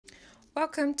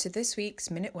Welcome to this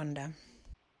week's Minute Wonder.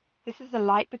 This is the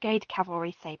Light Brigade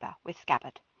Cavalry Sabre with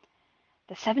Scabbard.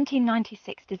 The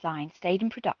 1796 design stayed in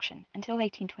production until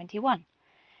 1821.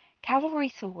 Cavalry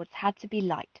swords had to be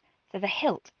light, so the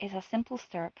hilt is a simple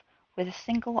stirrup with a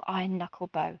single iron knuckle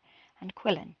bow and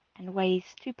quillon and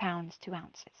weighs 2 pounds 2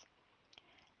 ounces.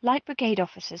 Light Brigade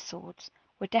officers' swords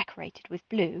were decorated with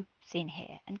blue, seen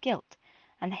here, and gilt,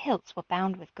 and the hilts were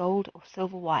bound with gold or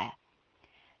silver wire.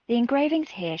 The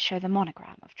engravings here show the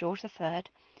monogram of George III,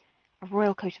 a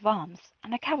royal coat of arms,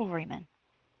 and a cavalryman.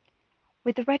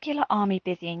 With the regular army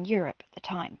busy in Europe at the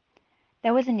time,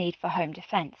 there was a need for home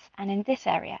defence, and in this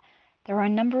area there are a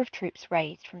number of troops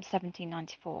raised from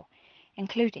 1794,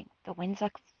 including the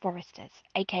Windsor Foresters,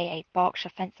 aka Berkshire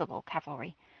Fencible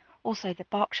Cavalry, also the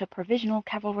Berkshire Provisional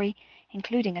Cavalry,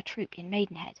 including a troop in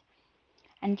Maidenhead,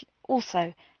 and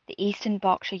also the Eastern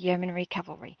Berkshire Yeomanry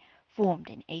Cavalry, formed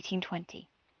in 1820.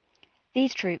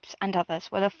 These troops and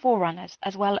others were the forerunners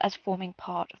as well as forming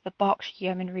part of the Berkshire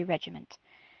Yeomanry Regiment,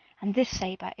 and this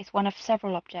sabre is one of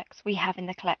several objects we have in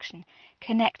the collection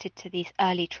connected to these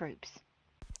early troops.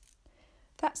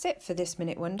 That's it for this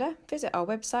Minute Wonder. Visit our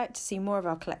website to see more of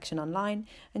our collection online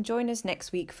and join us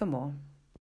next week for more.